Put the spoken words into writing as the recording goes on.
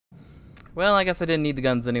Well, I guess I didn't need the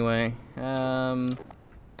guns anyway.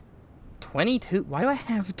 22? Why do I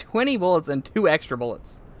have 20 bullets and 2 extra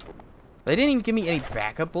bullets? They didn't even give me any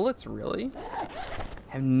backup bullets, really? I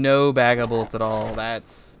have no backup bullets at all.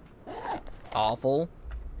 That's awful.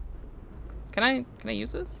 Can I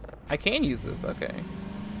use this? I can use this, okay.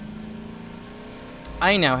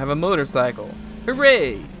 I now have a motorcycle.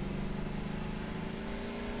 Hooray!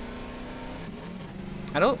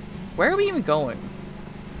 Where are we even going?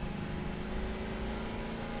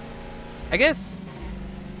 I guess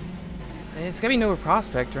it's gotta be Nova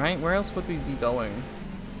Prospect, right? Where else would we be going?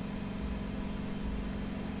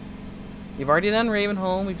 We've already done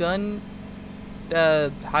Ravenholm. We've done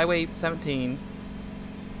Highway 17.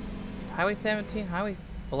 Highway 17? Highway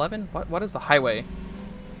 11? What is the highway?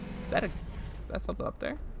 Is that that's something up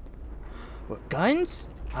there? What, guns?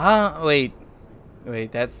 Ah, wait.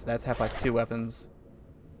 Wait, that's Half-Life 2 weapons.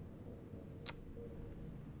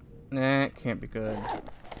 Nah, it can't be good.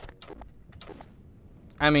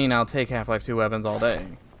 I mean, I'll take Half-Life 2 weapons all day.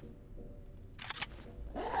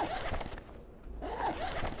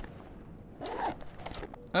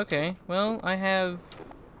 Okay, well, I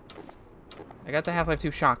got the Half-Life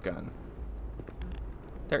 2 shotgun.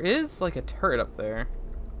 There is, like, a turret up there.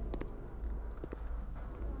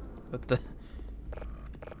 But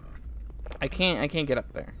I can't get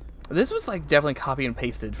up there. This was, like, definitely copy and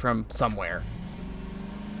pasted from somewhere.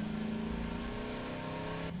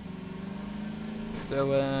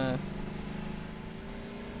 So,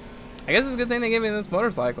 I guess it's a good thing they gave me this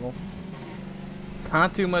motorcycle.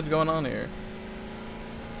 Not too much going on here.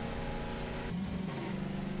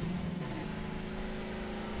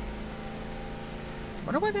 I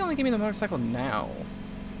wonder why they only gave me the motorcycle now.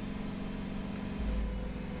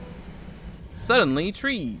 Suddenly,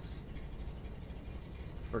 trees.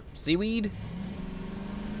 Or seaweed.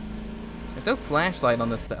 There's no flashlight on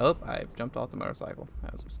this. Oh, I jumped off the motorcycle.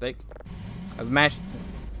 That was a mistake. I was mashed.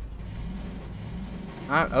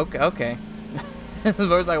 Okay. The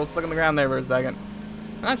motorcycle was stuck on the ground there for a second.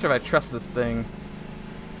 I'm not sure if I trust this thing.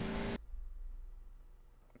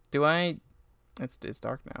 Do I? It's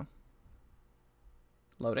dark now.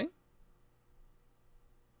 Loading?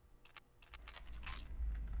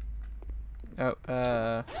 Oh,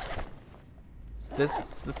 is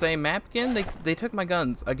this the same map again? They took my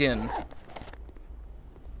guns again.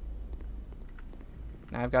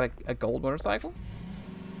 Now I've got a gold motorcycle?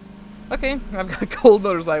 Okay, I've got a gold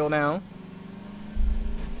motorcycle now.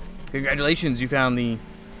 Congratulations, you found the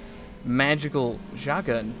magical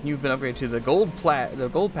shotgun. You've been upgraded to the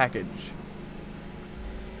gold package.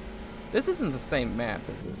 This isn't the same map,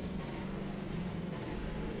 is it?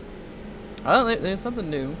 Oh, there's something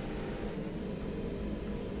new.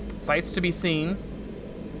 Sights to be seen.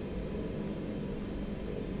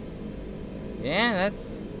 Yeah,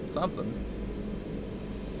 that's something.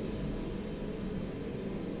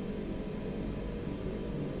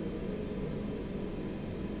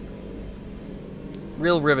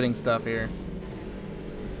 Real riveting stuff here.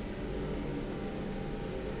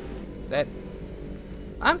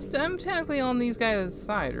 I'm technically on these guys'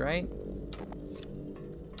 side, right?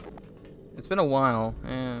 It's been a while.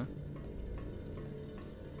 Yeah.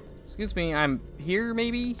 Excuse me, I'm here,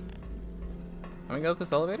 maybe? Can we go up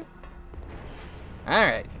this elevator?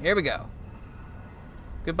 Alright, here we go.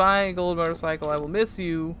 Goodbye, gold motorcycle. I will miss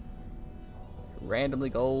you. Randomly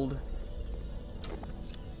gold.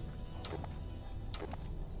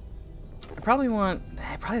 I probably want...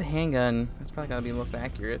 Probably the handgun. That's probably gonna be the most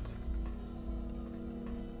accurate.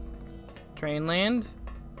 Train land.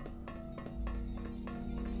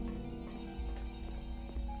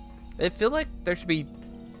 I feel like there should be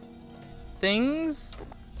things. Is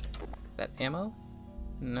that ammo?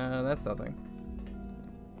 No, that's nothing.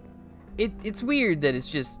 It's weird that it's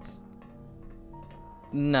just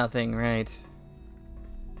nothing, right?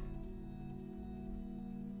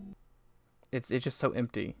 It's just so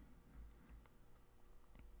empty.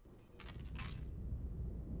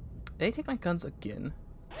 Did they take my guns again?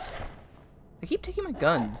 They keep taking my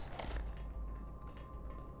guns.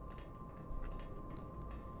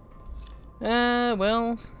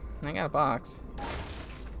 Well, I got a box.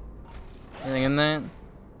 Anything in that?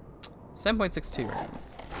 7.62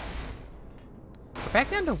 rounds. We're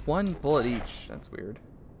back down to 1 bullet each. That's weird.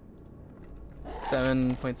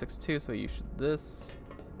 7.62, so you should this.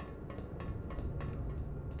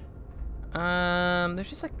 There's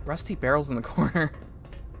just like rusty barrels in the corner.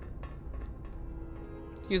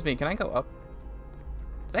 Excuse me, can I go up?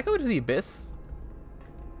 Does that go to the abyss?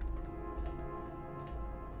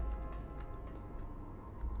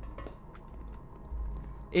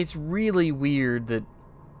 It's really weird that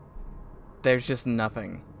there's just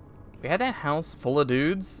nothing. We had that house full of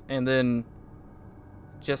dudes, and then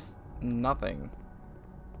just nothing.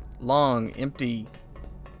 Long, empty,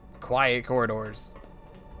 quiet corridors.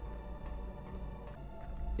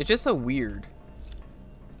 It's just so weird.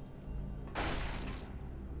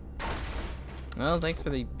 Oh, thanks for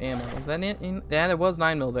the ammo. Was that it? Yeah, there was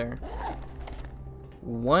 9mm there.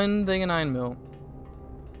 One thing of 9mm.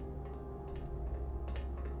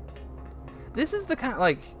 This is the kind,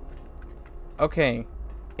 like, okay,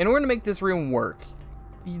 in order to make this room work,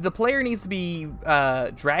 the player needs to be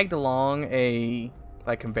dragged along a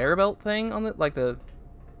like conveyor belt thing on the the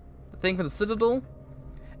thing for the Citadel,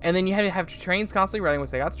 and then you have to have trains constantly running, which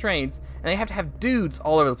they got the trains, and they have to have dudes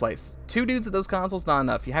all over the place. 2 dudes at those consoles not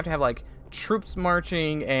enough. You have to have like troops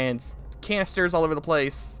marching and canisters all over the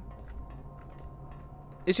place.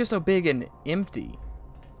 It's just so big and empty.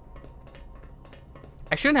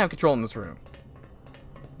 I shouldn't have control in this room,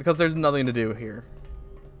 because there's nothing to do here.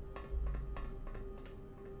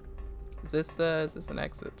 Is this an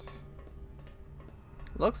exit?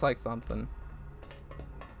 Looks like something.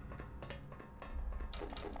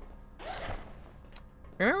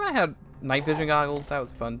 Remember when I had night vision goggles? That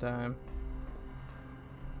was a fun time.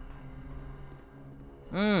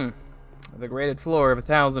 The graded floor of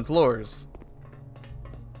 1,000 floors.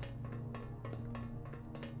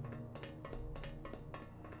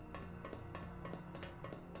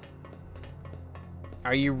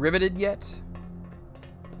 Are you riveted yet?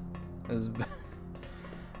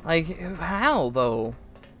 Like, how, though?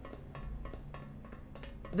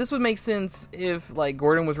 This would make sense if, like,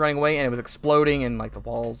 Gordon was running away and it was exploding and, like, the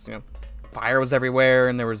walls, you know, fire was everywhere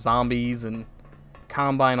and there were zombies and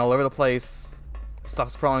combine all over the place.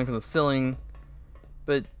 Stuff's crawling from the ceiling.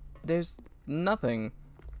 But there's nothing.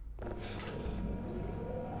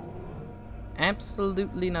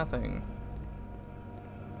 Absolutely nothing.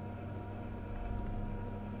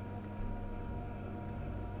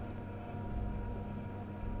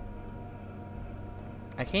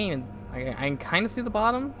 I can't even... I can kind of see the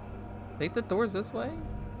bottom. I think the door's this way.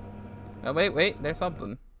 Oh, wait. There's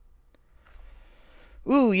something.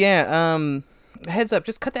 Ooh, yeah. Heads up.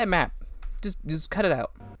 Just cut that map. Just cut it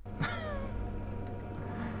out.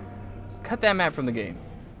 Just cut that map from the game.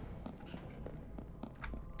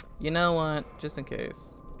 You know what? Just in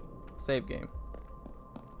case. Save game.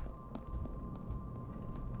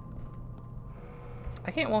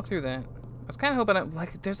 I can't walk through that. I was kind of hoping...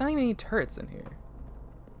 like, there's not even any turrets in here.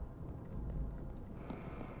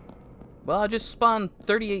 Well, I'll just spawn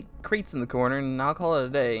 38 crates in the corner and I'll call it a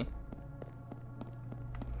day.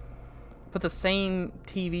 Put the same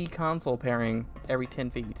TV console pairing every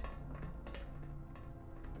 10 feet.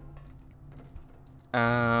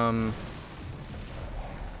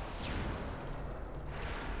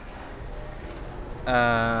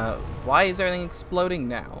 Why is everything exploding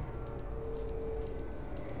now?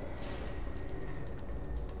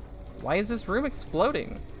 Why is this room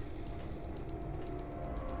exploding?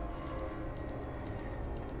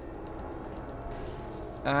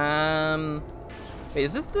 Wait,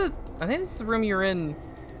 is this the... I think this is the room you're in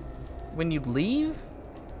when you leave?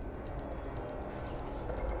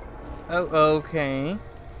 Oh, okay.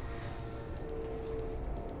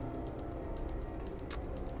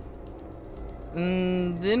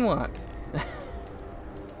 Then what?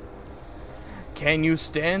 Can you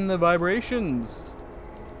stand the vibrations?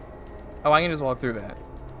 Oh, I can just walk through that.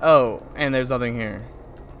 Oh, and there's nothing here.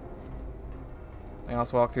 I can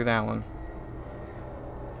also walk through that one.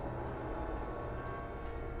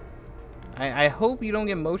 I hope you don't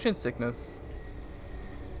get motion sickness.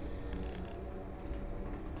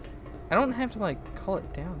 I don't have to, like, call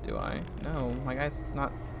it down, do I? No, my guy's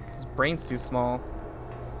not... his brain's too small.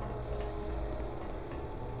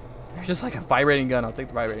 There's just, like, a vibrating gun. I'll take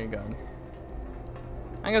the vibrating gun.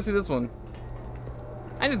 I can go through this one.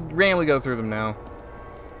 I just randomly go through them now.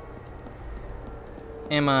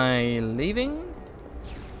 Am I leaving?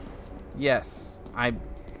 Yes.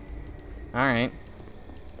 Alright.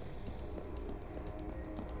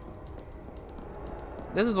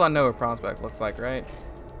 This is what Nova Prospect looks like, right?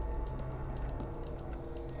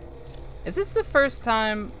 Is this the first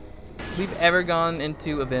time we've ever gone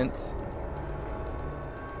into events?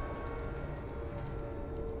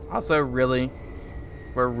 Also, really?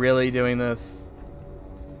 We're really doing this?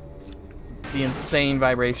 The insane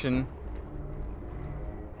vibration.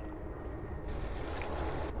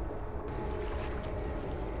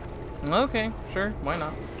 Okay, sure, why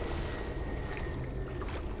not?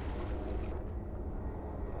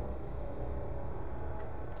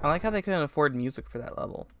 I like how they couldn't afford music for that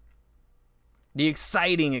level. The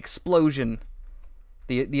exciting explosion.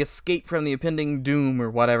 The escape from the impending doom or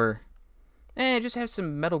whatever. Just have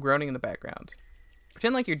some metal groaning in the background.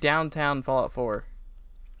 Pretend like you're downtown Fallout 4.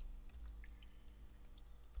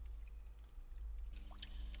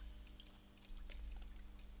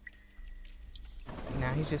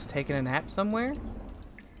 Now he's just taking a nap somewhere?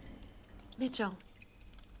 Mitchell,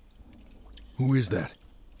 Who is that?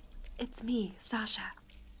 it's me, Sasha.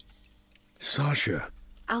 Sasha.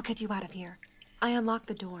 I'll get you out of here. I unlocked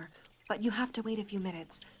the door, but you have to wait a few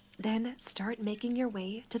minutes. Then start making your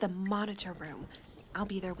way to the monitor room. I'll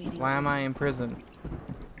be there waiting. Why am I in prison?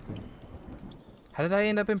 How did I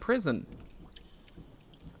end up in prison?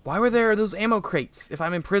 Why were there those ammo crates? If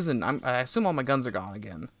I'm in prison, I assume all my guns are gone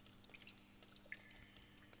again.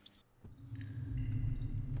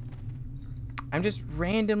 I'm just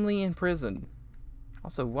randomly in prison.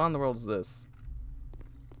 Also, what in the world is this?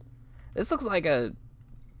 This looks like a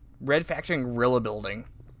Red Faction guerrilla building.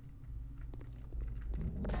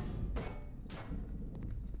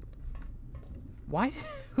 Why?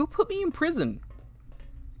 Who put me in prison?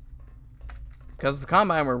 Because the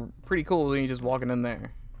Combine were pretty cool when you just walking in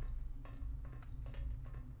there.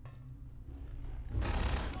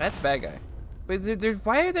 That's a bad guy. But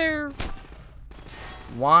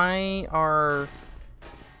why are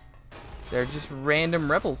there just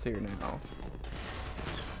random rebels here now?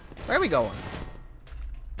 Where are we going?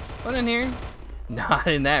 One in here? Not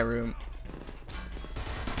in that room.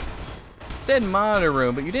 It said monitor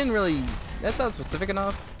room, but you didn't really... That's not specific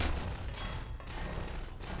enough.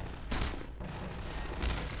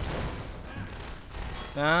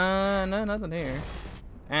 No, nothing here.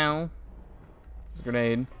 Ow. It's a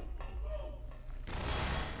grenade.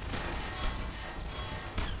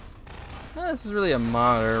 Oh, this is really a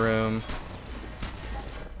monitor room.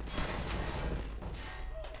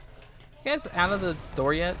 You guys out of the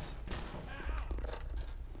door yet?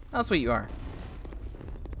 How sweet you are.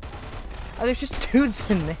 Oh, there's just dudes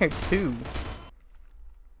in there too.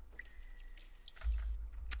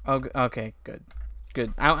 Oh, okay, good.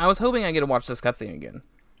 Good. I was hoping I get to watch this cutscene again.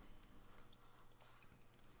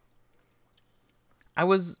 I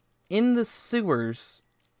was in the sewers,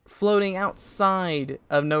 floating outside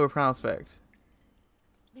of Nova Prospect.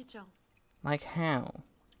 Mitchell, Like how?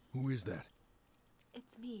 Who is that?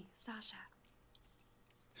 it's me, Sasha.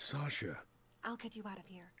 Sasha. I'll get you out of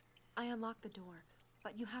here. I unlocked the door,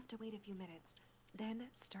 but you have to wait a few minutes. Then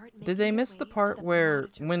start making Did they your miss the way to part where,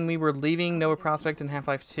 monitor when room. we were leaving Nova Prospect in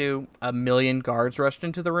Half-Life 2, 1,000,000 guards rushed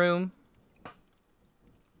into the room?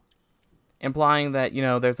 Implying that, you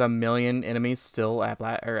know, there's 1,000,000 enemies still at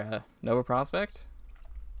Nova Prospect?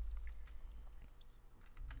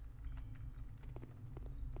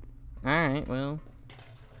 Alright, well.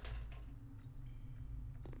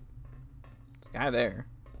 There's a guy there.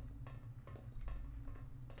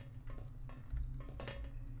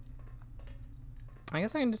 I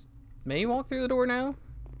guess I can just maybe walk through the door now?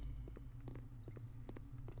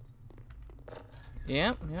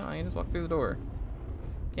 Yeah, I can just walk through the door.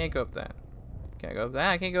 Can't go up that. Can't go up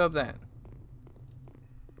that. I can't go up that.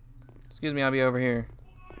 Excuse me, I'll be over here.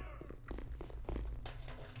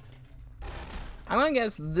 I'm gonna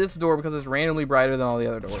guess this door because it's randomly brighter than all the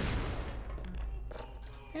other doors.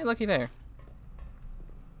 Hey, looky there.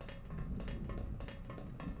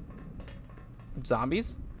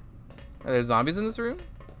 Zombies? Are there zombies in this room?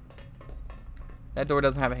 That door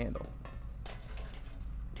doesn't have a handle.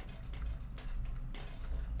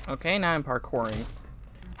 Okay, now I'm parkouring.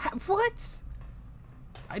 What?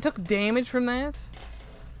 I took damage from that?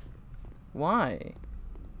 Why?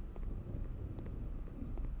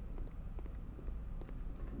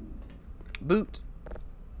 Boot.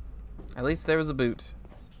 At least there was a boot.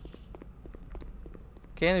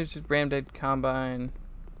 Okay, there's just Ram Dead Combine.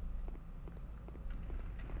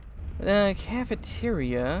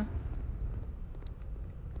 Cafeteria.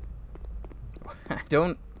 I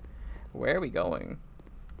don't... Where are we going?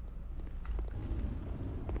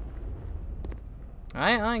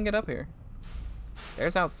 I can get up here.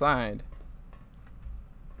 There's outside.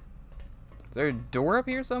 Is there a door up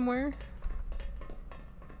here somewhere?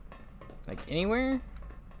 Like anywhere?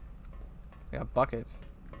 I got a bucket.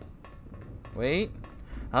 Wait.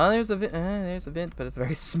 Oh, there's a vent. There's a vent, but it's a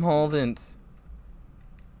very small vent.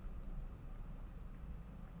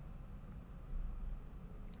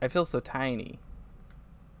 I feel so tiny.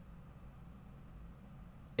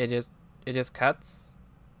 It just cuts.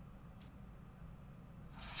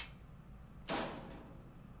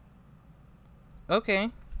 Okay.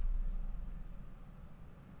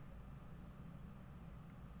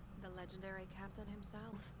 The legendary captain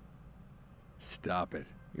himself. Stop it.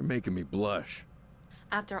 You're making me blush.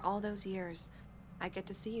 After all those years, I get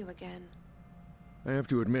to see you again. I have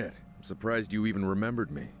to admit, I'm surprised you even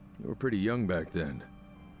remembered me. You were pretty young back then.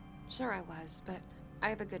 Sure I was, but I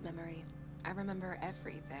have a good memory. I remember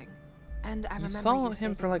everything. And I You remember saw you him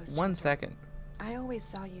saving for like those 1 children. second. I always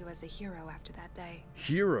saw you as a hero after that day.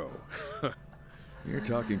 Hero? You're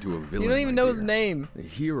talking to a villain, You don't even my know his dear. name. The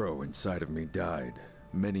hero inside of me died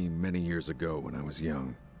many, many years ago when I was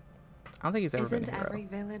young. I don't think he's ever Isn't been a hero. every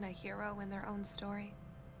villain a hero in their own story?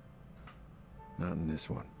 Not in this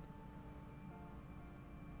one.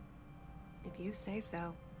 If you say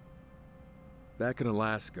so. Back in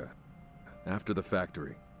Alaska, after the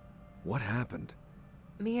factory, what happened?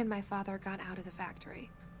 Me and my father got out of the factory.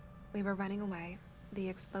 We were running away. The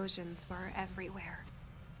explosions were everywhere.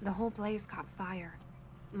 The whole place caught fire.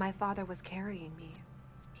 My father was carrying me.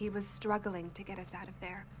 He was struggling to get us out of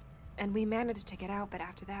there. And we managed to get out, but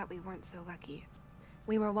after that we weren't so lucky.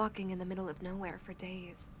 We were walking in the middle of nowhere for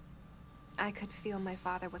days. I could feel my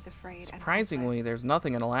father was afraid and Surprisingly, hopeless. there's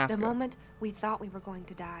nothing in Alaska. The moment we thought we were going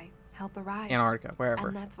to die, help arrived. Antarctica, wherever.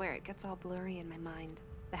 And that's where it gets all blurry in my mind.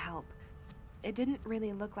 The help. It didn't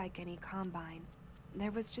really look like any combine. There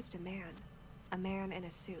was just a man. A man in a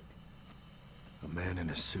suit. A man in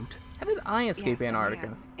a suit? How did I escape Yes, Antarctica? A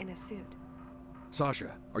man in a suit.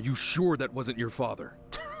 Sasha, are you sure that wasn't your father?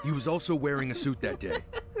 He was also wearing a suit that day.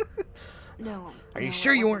 No. Are you no,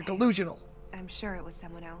 sure it you wasn't weren't him. delusional? I'm sure it was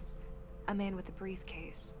someone else. A man with a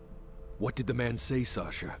briefcase. What did the man say,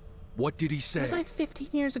 Sasha? What did he It say? was like 15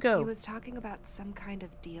 years He ago. was talking about some kind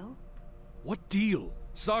of deal. What deal?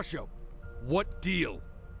 Sasha, what deal?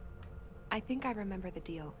 I think I remember the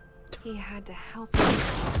deal. He had to help me.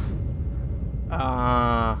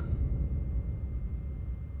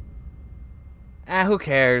 Who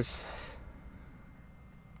cares?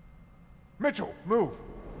 Mitchell, move!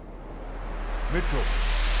 Mitchell!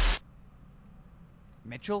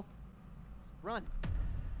 Mitchell? Run.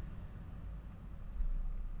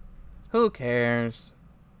 Who cares?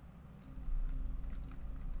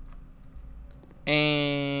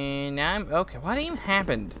 And okay. What even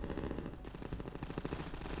happened?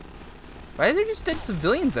 Why are there just dead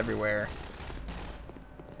civilians everywhere?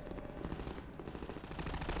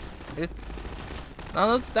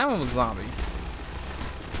 Oh, that one was a zombie.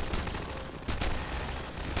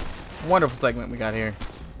 Wonderful segment we got here.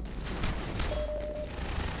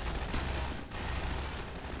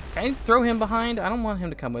 Can I throw him behind? I don't want him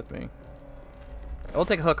to come with me. I'll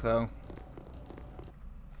take a hook, though.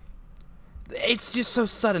 It's just so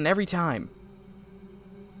sudden every time.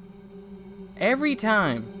 Every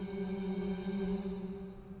time.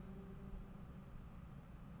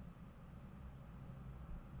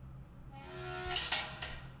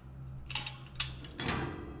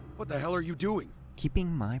 What the hell are you doing? Keeping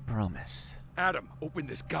my promise. Adam, open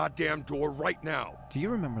this goddamn door right now. Do you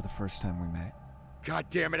remember the first time we met? God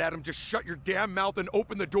damn it, Adam, just shut your damn mouth and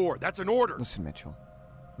open the door. That's an order. Listen, Mitchell.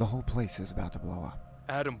 The whole place is about to blow up.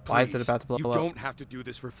 Adam, please. Why is it about to blow You up? don't have to do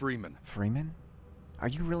this for Freeman. Freeman? Are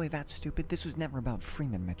you really that stupid? This was never about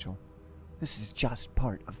Freeman, Mitchell. This is just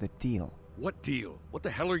part of the deal. What deal? What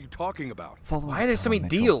the hell are you talking about? Follow Why up are there to so him,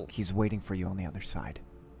 many Mitchell. deals? He's waiting for you on the other side.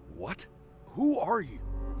 What? Who are you?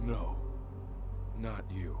 No. Not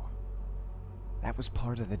you. That was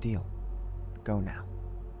part of the deal. Go now.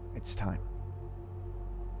 It's time.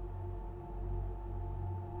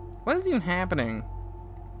 What is even happening?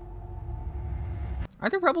 Are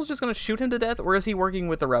the rebels just gonna shoot him to death, or is he working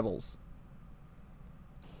with the rebels?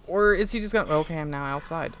 Or is he just gonna... Okay, I'm now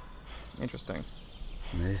outside. Interesting.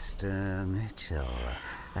 Mr. Mitchell,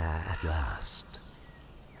 at last.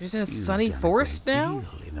 He's in a You've sunny done a forest great now?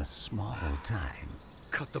 deal in a small time.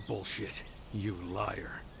 Cut the bullshit. You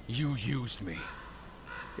liar. You used me.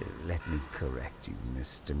 Let me correct you,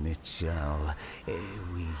 Mr. Mitchell.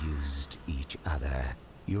 We used each other.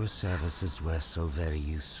 Your services were so very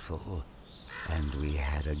useful, and we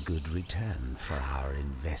had a good return for our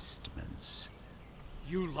investments.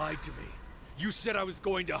 You lied to me. You said I was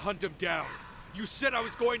going to hunt him down. You said I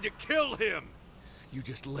was going to kill him. You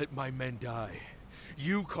just let my men die.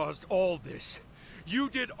 You caused all this. You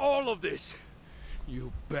did all of this.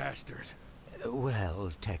 You bastard.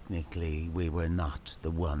 Well, technically, we were not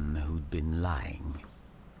the one who'd been lying.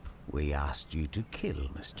 We asked you to kill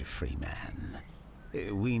Mr. Freeman.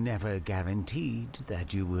 We never guaranteed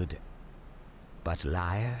that you would. But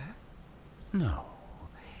liar? No.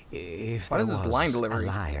 If Why there is this was line a delivery?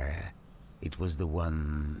 liar, it was the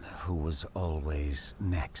one who was always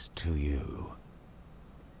next to you.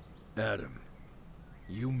 Adam,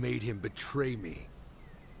 you made him betray me.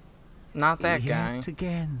 Not that guy. Yet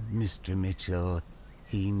again, Mr. Mitchell,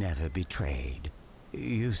 he never betrayed.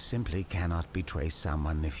 You simply cannot betray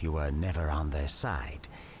someone if you are never on their side,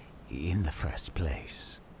 in the first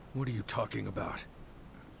place. What are you talking about?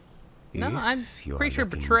 No, If I'm you're pretty sure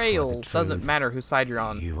looking for betrayal the doesn't truth, matter whose side you're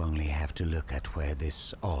on. You only have to look at where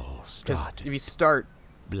this all Because started. if you start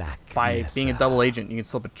Black by Mesa. being a double agent, you can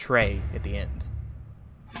still betray at the end.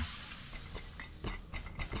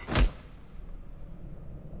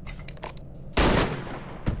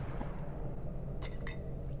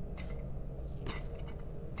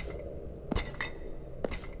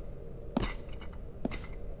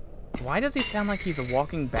 Why does he sound like he's a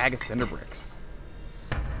walking bag of cinder bricks?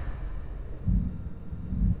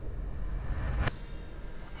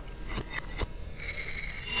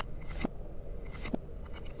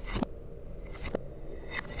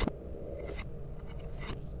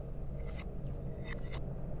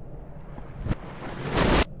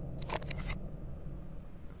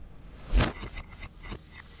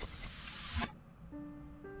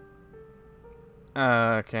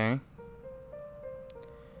 Okay.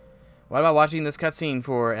 What about watching this cutscene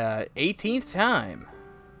for 18th time?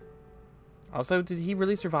 Also, did he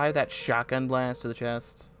really survive that shotgun blast to the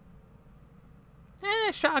chest?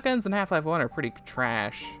 Shotguns in Half-Life 1 are pretty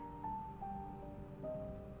trash.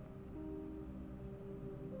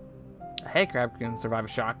 A headcrab can survive a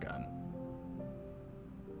shotgun.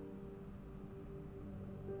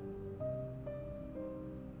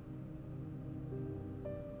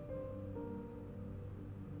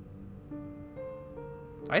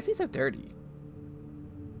 Why is he so dirty?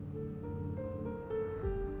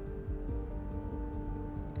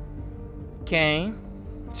 Okay,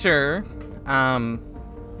 sure. All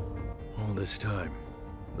this time,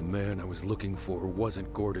 the man I was looking for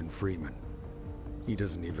wasn't Gordon Freeman. He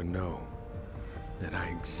doesn't even know that I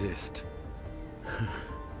exist.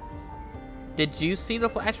 Did you see the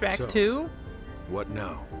flashback So- too? What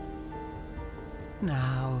now?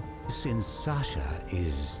 Now, since Sasha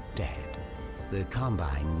is dead, the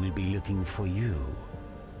Combine will be looking for you.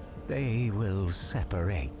 They will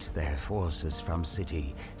separate their forces from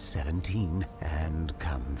City 17 and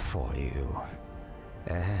come for you.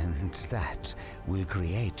 And that will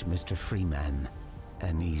create Mr. Freeman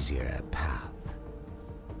an easier path.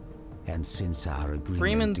 And since our agreement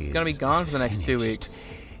Freeman's is gonna be gone for the next 2 finished, weeks.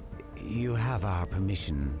 you have our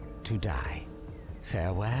permission to die.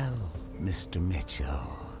 Farewell, Mr. Mitchell.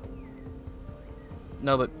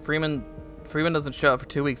 No, but Freeman doesn't show up for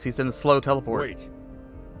 2 weeks. He's in the slow teleport. Wait.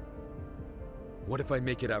 What if I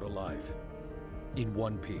make it out alive? In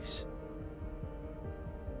one piece?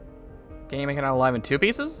 Can you make it out alive in 2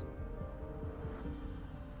 pieces?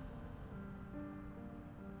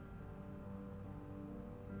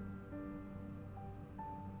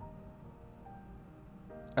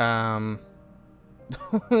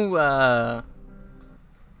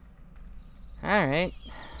 Alright.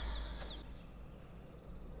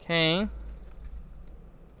 Okay.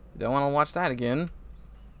 Don't want to watch that again.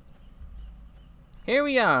 Here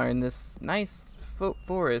we are in this nice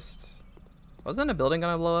forest. Wasn't a building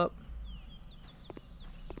gonna blow up?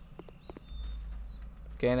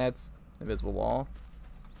 Okay, that's invisible wall.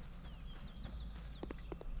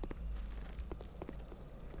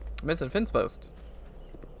 Missing fence post.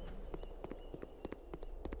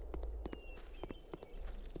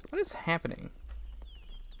 What is happening?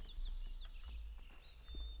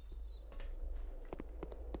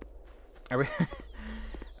 Are we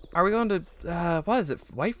are we going to what is it?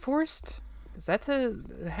 White Forest? Is that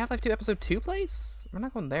the Half-Life 2 Episode 2 place? We're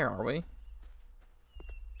not going there, are we?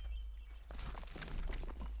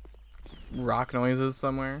 Rock noises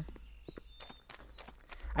somewhere.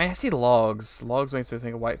 I mean, I see logs. Logs makes me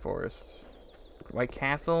think of White Forest. White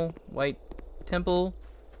Castle? White Temple?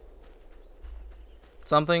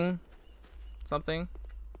 Something? Something?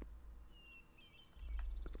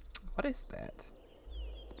 What is that?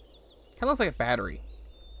 Kind of looks like a battery.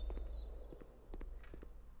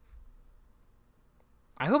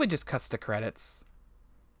 I hope it just cuts to credits.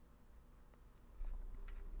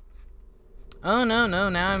 Oh, no,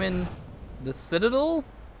 now I'm in the Citadel?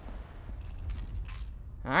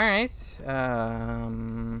 Alright,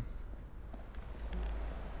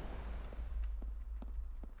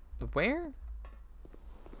 where?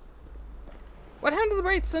 What happened to the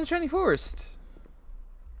bright sunshiny forest?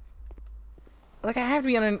 Like, I have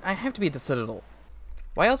to be at the Citadel.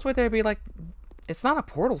 Why else would there be, like, it's not a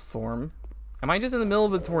portal storm. Am I just in the middle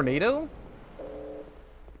of a tornado?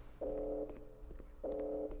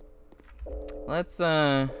 Let's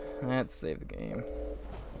save the game.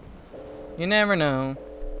 You never know.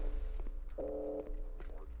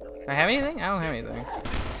 Do I have anything? I don't have anything.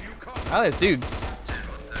 Oh, there's dudes.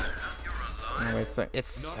 Oh, wait a sec. It's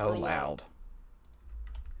so loud.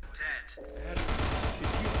 Ted. Adam,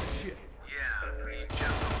 is he on shit? Yeah, he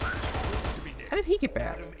just opened. Listen to me, Nick. How did he get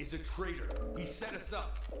back? Adam is a traitor. He set us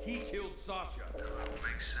up. He killed Sasha. It all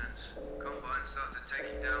makes sense. Combine started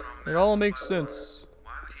taking down on It all makes sense.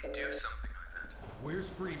 Why would he do something like that? Where's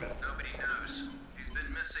Freeman? Nobody knows. He's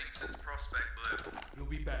been missing since Prospect Blue. He'll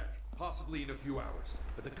be back, possibly in a few hours.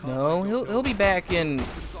 But the No, he'll be back in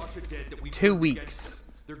With Sasha dead that we 2 turned weeks. against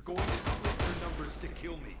them, they're going to split their numbers to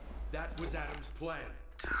kill me. That was Adam's plan.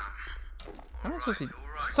 How am I supposed to?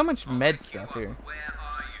 So much med stuff here. Where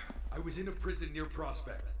are you? I was in a prison near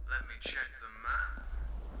Prospect. Let me check the map.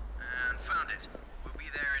 And found it. We'll be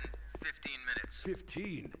there in 15 minutes.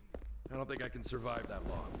 15? I don't think I can survive that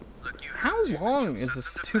long. Look, you How have to long set is the this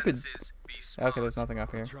stupid? defenses. Be smart. Okay, there's nothing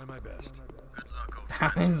up here. Try my best. Good luck, old How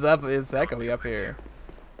friend. is that gonna be up here?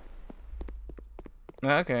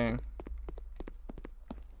 Okay.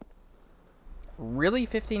 Really,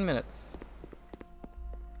 15 minutes?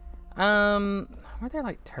 Were there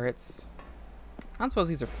like turrets? I don't suppose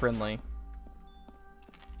these are friendly.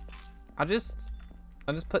 I'll just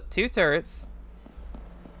put 2 turrets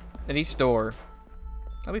at each door.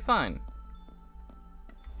 I'll be fine.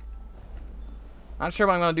 Not sure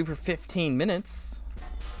what I'm gonna do for 15 minutes.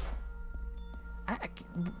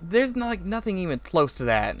 There's like nothing even close to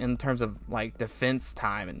that in terms of like defense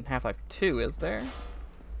time in Half-Life 2, is there?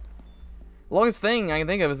 The longest thing I can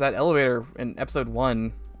think of is that elevator in episode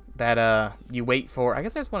 1 that you wait for. I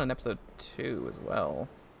guess there's one in episode 2 as well.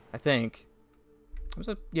 I think.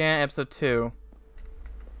 Episode 2.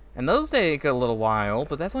 And those take a little while,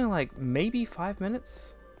 but that's only like maybe 5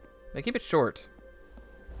 minutes. They keep it short.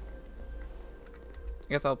 I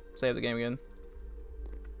guess I'll save the game again.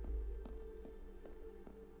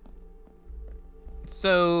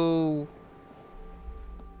 So,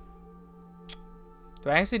 do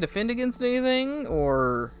I actually defend against anything,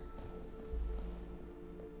 or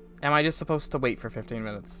am I just supposed to wait for 15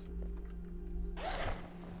 minutes?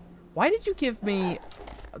 Why did you give me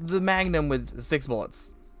the Magnum with 6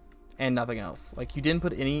 bullets and nothing else? Like, you didn't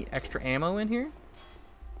put any extra ammo in here?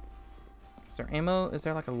 Is there ammo? Is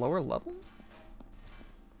there like a lower level?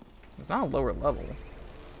 There's not a lower level.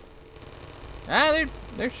 Ah,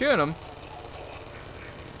 they're shooting them.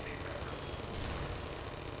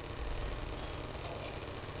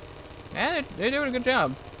 Yeah, they're doing a good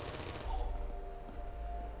job.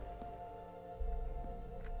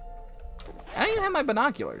 I don't even have my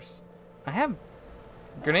binoculars. I have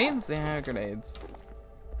grenades? Yeah, grenades.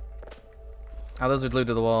 Oh, those are glued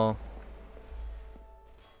to the wall.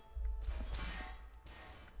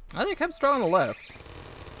 I think I'm strong on the left.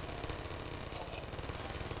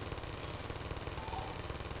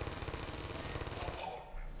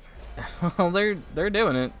 Well, they're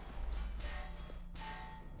doing it.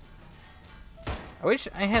 I wish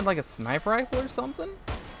I had like a sniper rifle or something.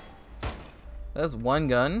 That's one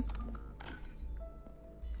gun.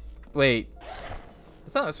 Wait,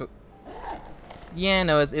 it's not supposed. Yeah,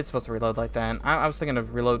 no, it's supposed to reload like that. I was thinking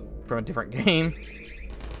of reload from a different game,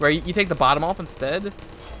 where you take the bottom off instead.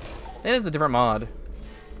 That is a different mod.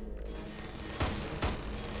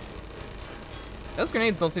 Those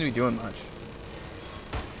grenades don't seem to be doing much.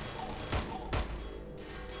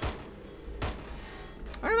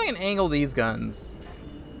 I wonder if I can angle these guns.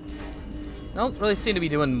 They don't really seem to be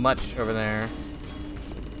doing much over there.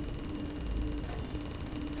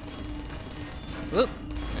 Whoop.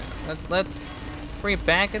 Yeah, let's bring it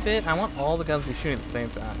back a bit. I want all the guns to be shooting at the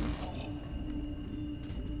same time.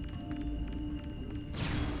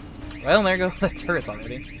 Well, there go the turrets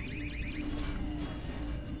already.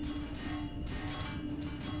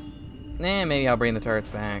 Maybe I'll bring the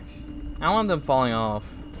turrets back. I don't want them falling off.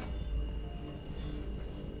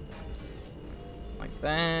 Like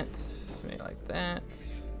that. Maybe like that.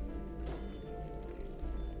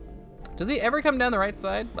 Do they ever come down the right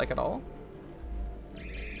side? Like at all?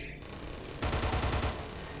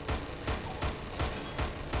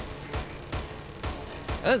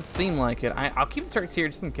 That doesn't seem like it. I'll keep the turrets here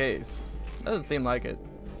just in case. Doesn't seem like it.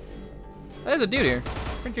 There's a dude here.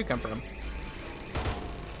 Where'd you come from?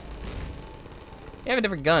 You have a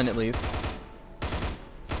different gun, at least.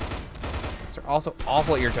 You're also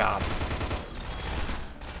awful at your job.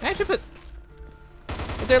 I should put...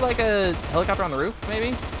 Is there like a helicopter on the roof,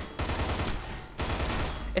 maybe?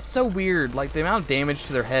 It's so weird. Like, the amount of damage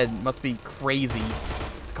to their head must be crazy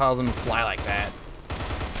to cause them to fly like that.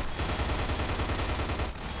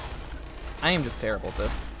 I am just terrible at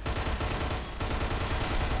this.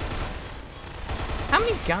 How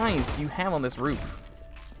many guys do you have on this roof?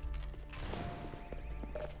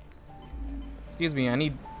 Excuse me, I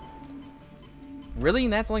need... Really?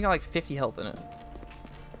 That's only got like 50 health in it.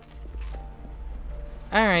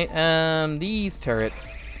 Alright, these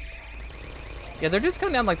turrets. Yeah, they're just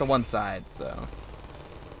coming down like the one side, so.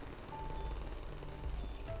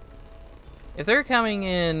 If they're coming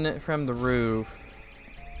in from the roof,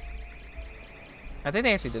 I think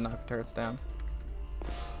they actually did knock the turrets down.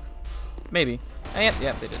 Maybe. Oh,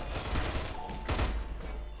 yep, they did.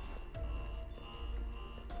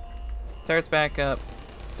 Turrets back up.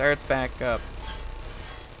 Turrets back up.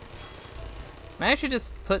 I should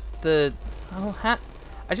just put the... Oh,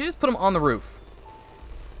 I should just put them on the roof.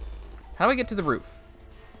 How do I get to the roof?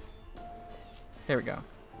 There we go.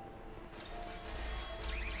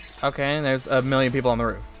 Okay, and there's a million people on the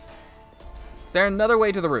roof. Is there another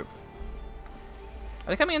way to the roof? Are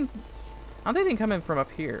they coming in? I don't think they can come in from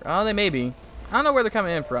up here. Oh, they may be. I don't know where they're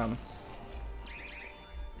coming in from.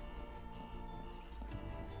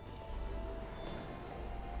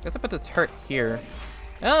 Guess I put the turret here.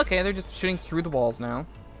 Oh, okay, they're just shooting through the walls now.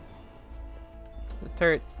 The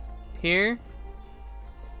turret here.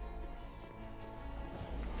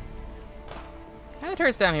 How are the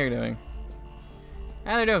turrets down here doing?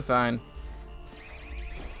 Ah, they're doing fine.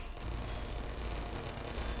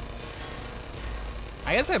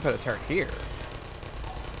 I guess I put a turret here.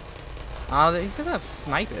 He doesn't have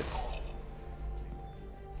snipe it.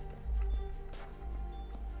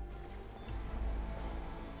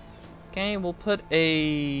 Okay, we'll put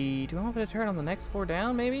a... Do I want to put a turret on the next floor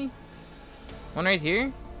down, maybe? One right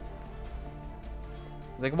here?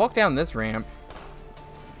 Because I can walk down this ramp.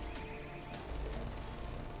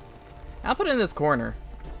 I'll put it in this corner.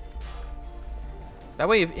 That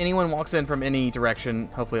way, if anyone walks in from any direction,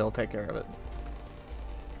 hopefully I'll take care of it.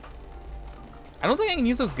 I don't think I can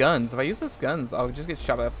use those guns. If I use those guns, I'll just get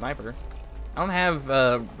shot by that sniper. I don't have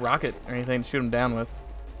a rocket or anything to shoot him down with.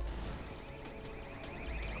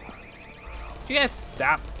 You guys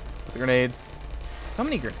stop with the grenades. So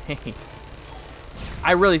many grenades.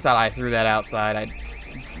 I really thought I threw that outside.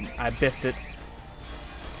 I biffed it.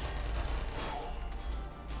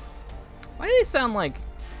 Why do they sound like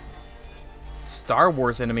Star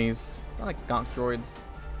Wars enemies? Not like gonk droids.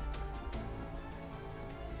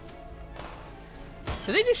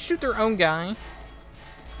 Did they just shoot their own guy?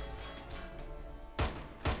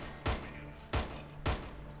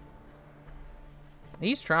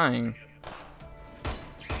 He's trying.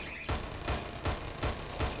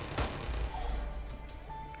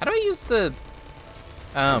 How do I use the...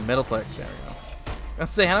 Oh, middle click. There we go.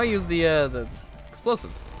 Let's say, how do I use the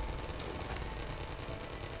explosive?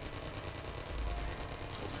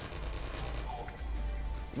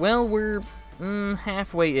 Well, we're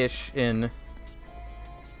halfway-ish in.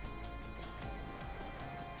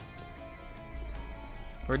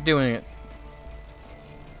 We're doing it.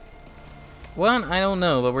 Well, I don't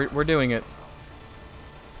know, but we're doing it.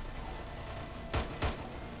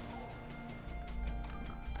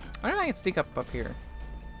 I don't know if I can sneak up here.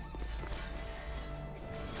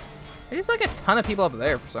 There's like a ton of people up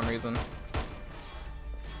there for some reason.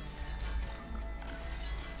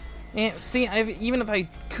 And see, even if I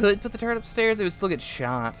could put the turret upstairs, it would still get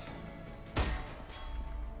shot.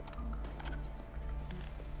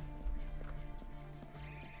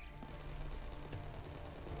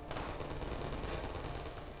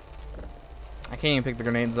 I can't even pick the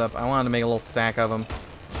grenades up. I wanted to make a little stack of them.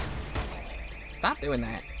 Stop doing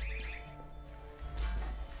that.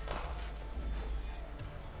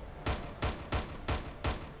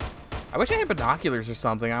 I wish I had binoculars or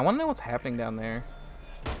something. I want to know what's happening down there.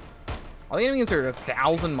 All the enemies are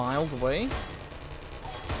 1,000 miles away.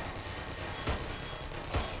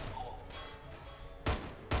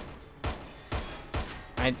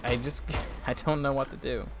 I just, I don't know what to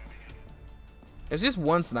do. There's just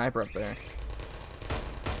one sniper up there.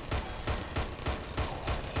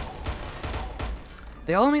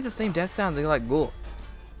 They all made the same death sound. They're like, ghoul.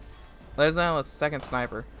 There's now a second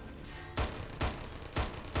sniper.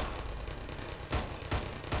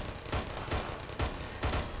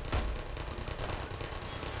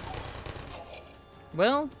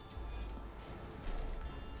 Well,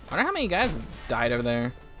 I wonder how many guys died over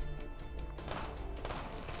there.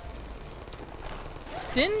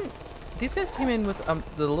 Didn't these guys came in with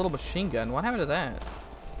the little machine gun? What happened to that?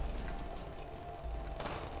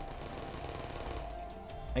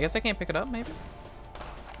 I guess I can't pick it up, maybe?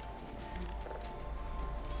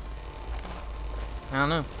 I don't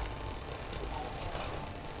know.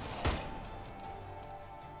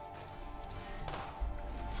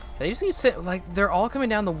 They just keep sitting, like, they're all coming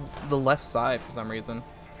down the left side for some reason.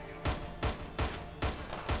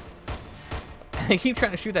 They keep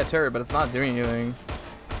trying to shoot that turret, but it's not doing anything.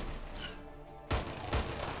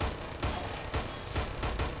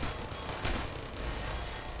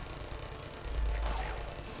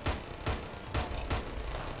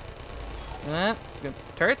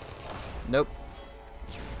 Turrets? Nope.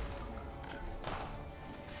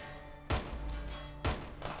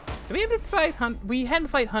 Did we have to fight we had to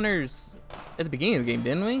fight hunters at the beginning of the game,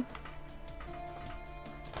 didn't we?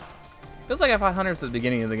 Feels like I fought hunters at the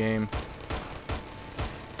beginning of the game.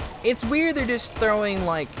 It's weird they're just throwing,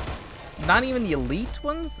 like, not even the elite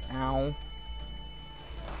ones? Ow.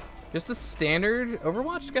 Just the standard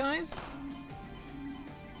Overwatch guys?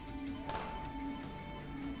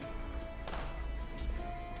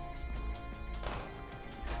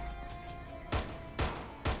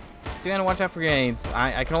 Do gotta watch out for grenades.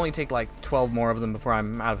 I can only take like 12 more of them before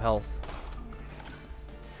I'm out of health.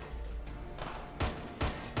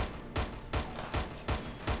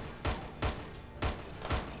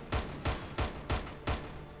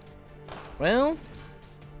 Well,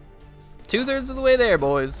 2/3 of the way there,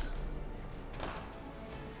 boys.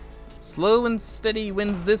 Slow and steady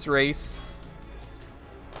wins this race.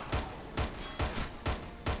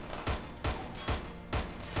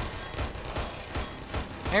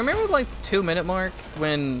 I remember like the 2-minute mark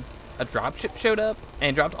when a dropship showed up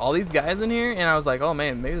and dropped all these guys in here, and I was like, oh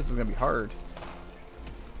man, maybe this is gonna be hard.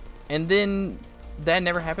 And then that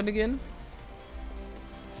never happened again.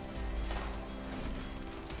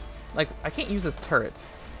 Like, I can't use this turret.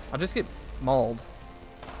 I'll just get mauled.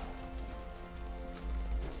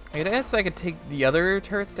 I guess I could take the other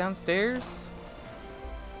turrets downstairs.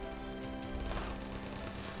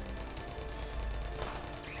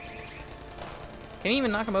 Can you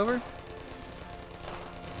even knock him over?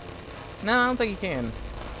 No, I don't think you can.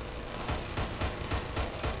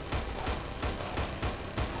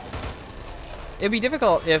 It'd be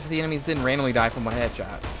difficult if the enemies didn't randomly die from one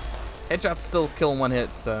headshot. Headshots still kill in one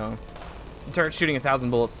hit, so the turret shooting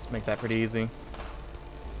 1,000 bullets make that pretty easy.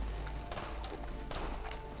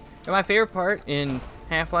 And my favorite part in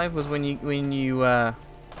Half-Life was when you have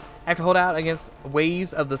to hold out against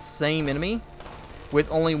waves of the same enemy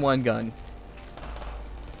with only one gun.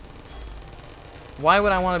 Why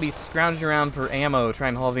would I want to be scrounging around for ammo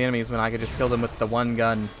trying to hold the enemies when I could just kill them with the one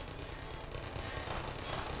gun?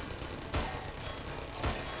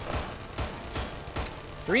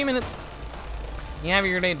 Three minutes. You have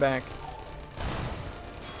your grenade back.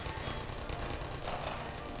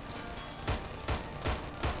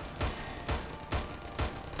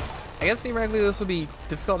 I guess theoretically this would be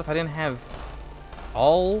difficult if I didn't have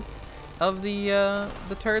all of the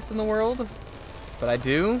turrets in the world, but I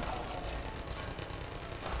do.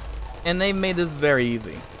 And they made this very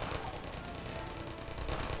easy.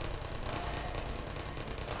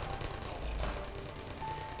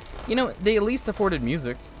 You know, they at least afforded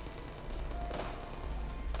music.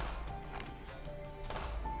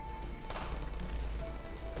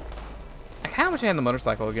 I kind of wish I had the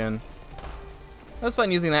motorcycle again. It was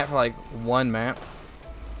fun using that for like one map.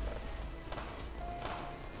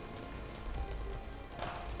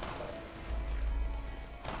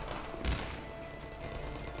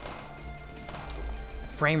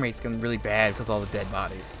 Frame rate's getting really bad because of all the dead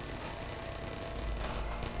bodies.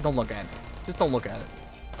 Don't look at it. Just don't look at it.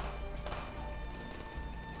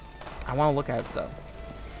 I want to look at it though.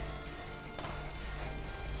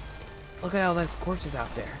 Look at all those corpses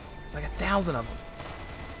out there. There's like 1,000 of them.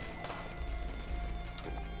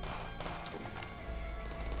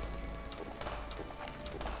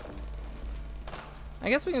 I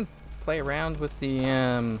guess we can play around with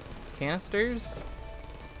the canisters.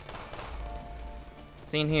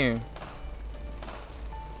 Seen here.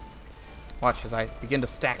 Watch as I begin to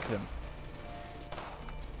stack them.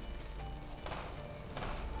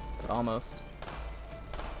 Almost.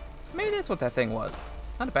 Maybe that's what that thing was.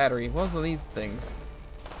 Not a battery. What was these things?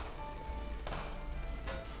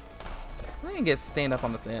 I think it gets stand up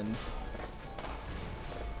on its end.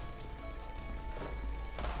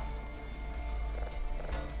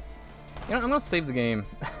 You know, I'm gonna save the game.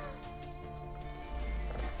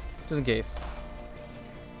 Just in case.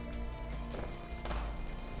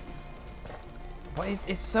 Why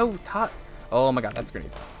it's so top. Oh my god, that's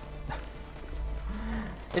great.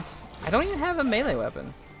 I don't even have a melee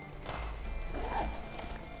weapon.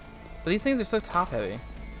 But these things are so top heavy.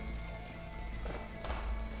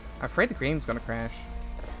 I'm afraid the game's gonna crash.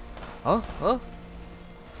 Oh.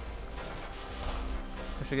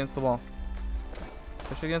 Push against the wall.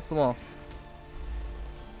 Push against the wall.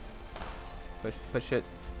 Push it.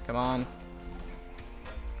 Come on.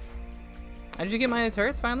 How did you get my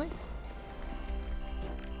turrets finally?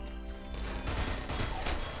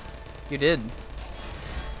 You did.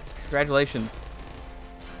 Congratulations.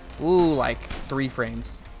 Ooh, like 3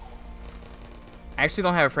 frames. I actually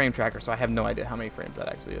don't have a frame tracker, so I have no idea how many frames that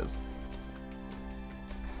actually is.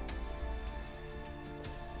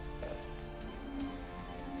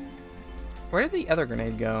 Where did the other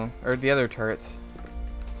grenade go? Or the other turret?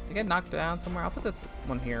 Did it get knocked down somewhere? I'll put this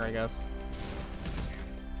one here, I guess.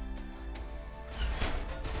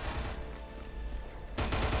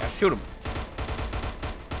 Yeah, shoot him.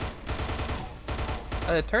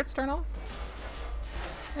 The turrets turn off?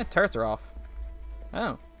 Yeah, turrets are off.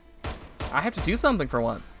 Oh. I have to do something for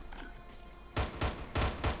once.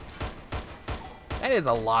 That is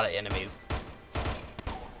a lot of enemies.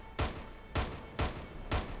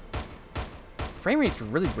 Frame rate's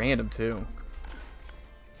really random too.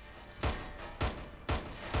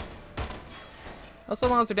 Oh, so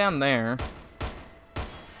long as they're down there.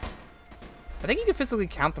 I think you can physically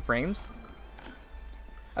count the frames.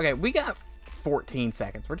 Okay, we got 14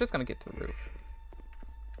 seconds. We're just gonna get to the roof.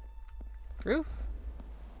 Roof?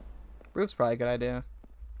 Roof's probably a good idea.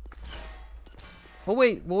 We'll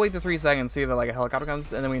wait the 3 seconds, see if like a helicopter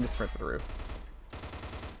comes, and then we can just sprint for the roof.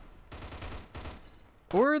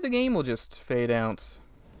 Or the game will just fade out.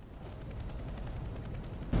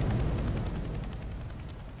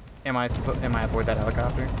 Am I aboard that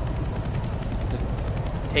helicopter? Just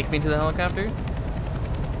take me to the helicopter?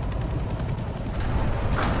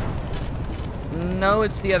 No,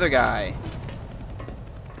 it's the other guy.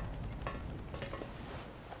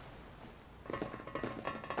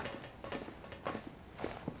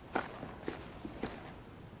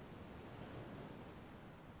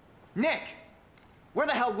 Nick! Where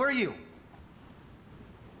the hell were you?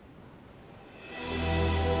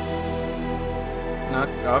 No,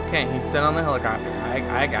 okay, he's sitting on the helicopter.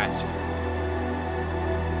 I got you.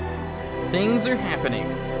 Things are happening.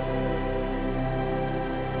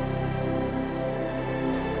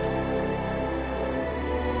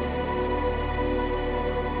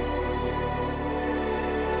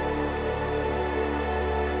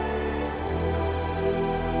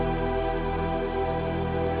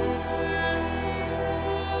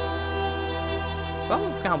 What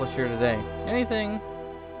was accomplished here today? Anything?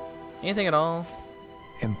 Anything at all?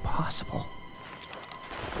 Impossible.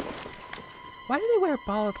 Why do they wear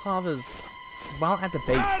balaclavas while at the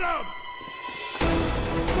base?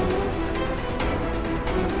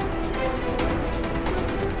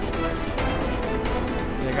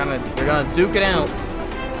 They're gonna duke it out.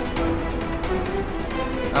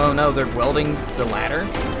 Oh no, they're welding the ladder.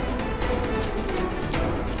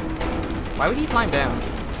 Why would he climb down?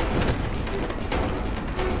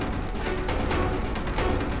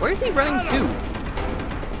 Where's he running to?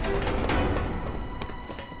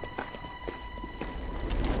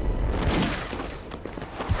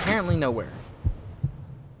 Apparently nowhere.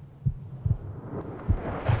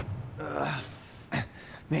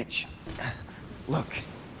 Mitch, look.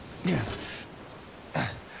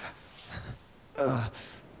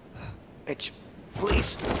 Mitch,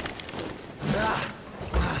 please.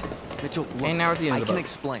 Mitchell, look, Okay, now we're at the end I of the can boat.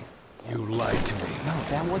 explain. You lied to me. No,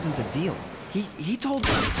 that wasn't the deal. He told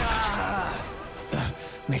me.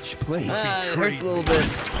 Mitch, please. It hurts a little bit.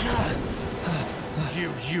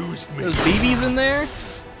 You used me. Those BBs in there?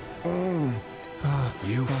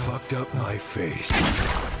 You fucked up my face.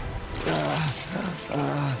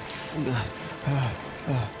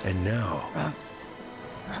 And now,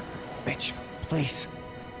 Mitch, please.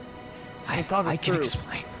 I talk us can through.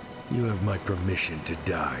 explain. you have my permission to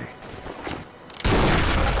die.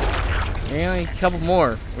 Yeah, a couple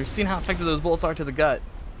more. We've seen how effective those bullets are to the gut.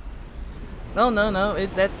 No,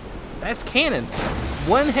 that's canon.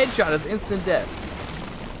 One headshot is instant death.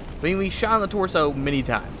 I mean, we shot on the torso many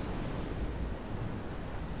times.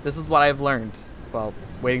 This is what I've learned while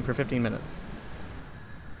waiting for 15 minutes.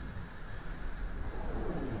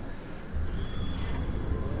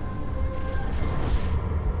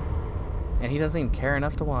 And he doesn't even care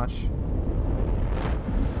enough to watch.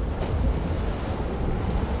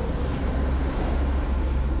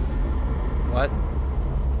 What?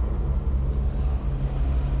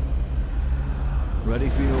 Ready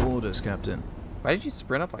for your orders, Captain. Why did you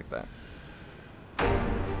sprint up like that?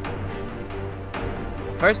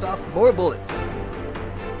 First off, more bullets.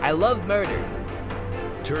 I love murder.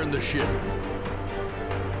 Turn the ship.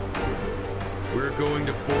 We're going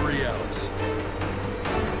to Borealis.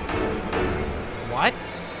 What?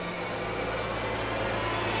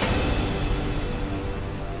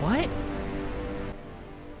 What?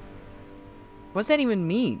 What does that even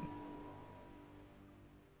mean?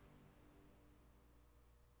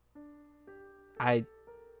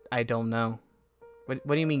 I don't know. What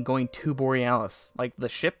do you mean going to Borealis? Like the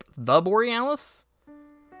ship, the Borealis?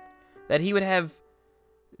 That he would have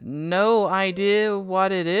no idea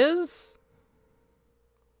what it is?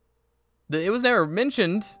 It was never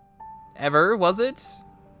mentioned, ever, was it?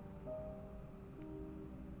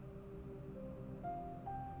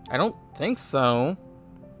 I don't think so.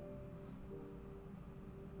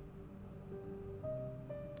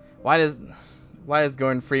 Why is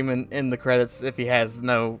Gordon Freeman in the credits if he has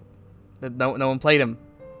no one played him?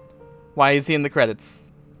 Why is he in the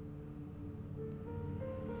credits?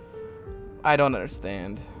 I don't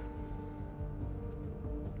understand.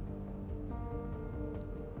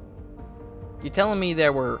 You telling me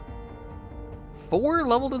there were 4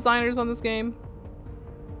 level designers on this game?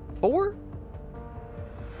 4?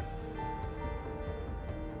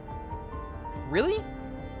 Really?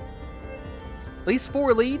 At least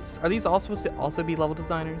 4 leads? Are these all supposed to also be level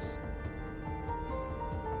designers?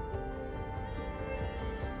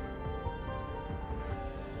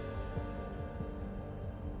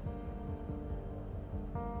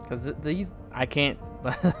 Because these, I can't,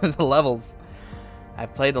 the levels,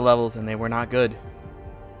 I've played the levels and they were not good.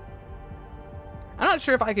 I'm not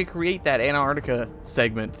sure if I could create that Antarctica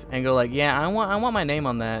segment and go like, yeah, I want my name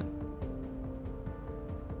on that.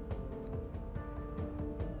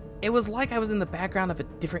 It was like I was in the background of a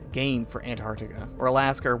different game for Antarctica or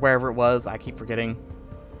Alaska or wherever it was. I keep forgetting.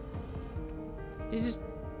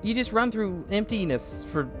 You just run through emptiness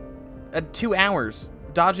for 2 hours,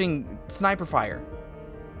 dodging sniper fire.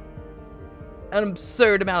 An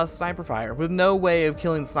absurd amount of sniper fire with no way of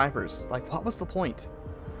killing the snipers. Like, what was the point?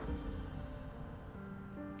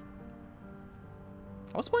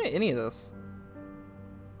 What's the point of any of this?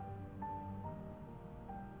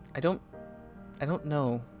 I don't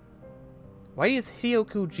know. Why is Hideo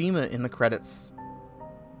Kojima in the credits?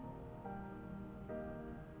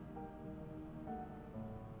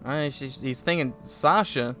 He's thinking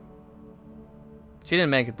Sasha. She didn't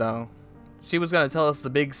make it though. She was gonna tell us the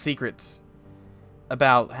big secrets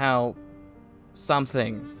about how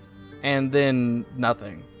something, and then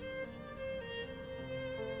nothing.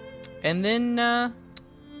 And then, how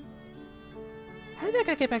did that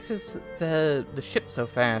guy get back to the ship so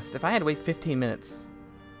fast? If I had to wait 15 minutes.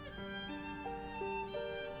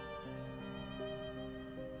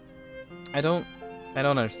 I don't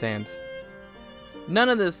understand. None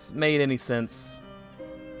of this made any sense.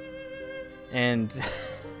 And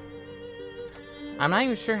I'm not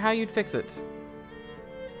even sure how you'd fix it.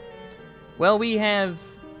 Well, we have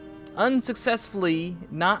unsuccessfully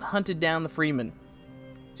not hunted down the Freeman.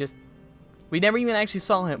 We never even actually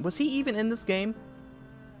saw him. Was he even in this game?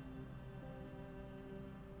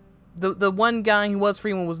 The one guy who was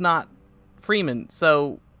Freeman was not Freeman.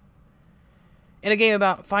 So in a game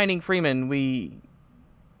about finding Freeman,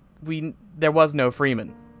 there was no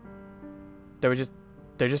Freeman. There's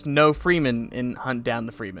just no Freeman in Hunt Down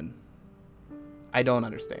the Freeman. I don't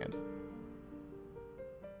understand.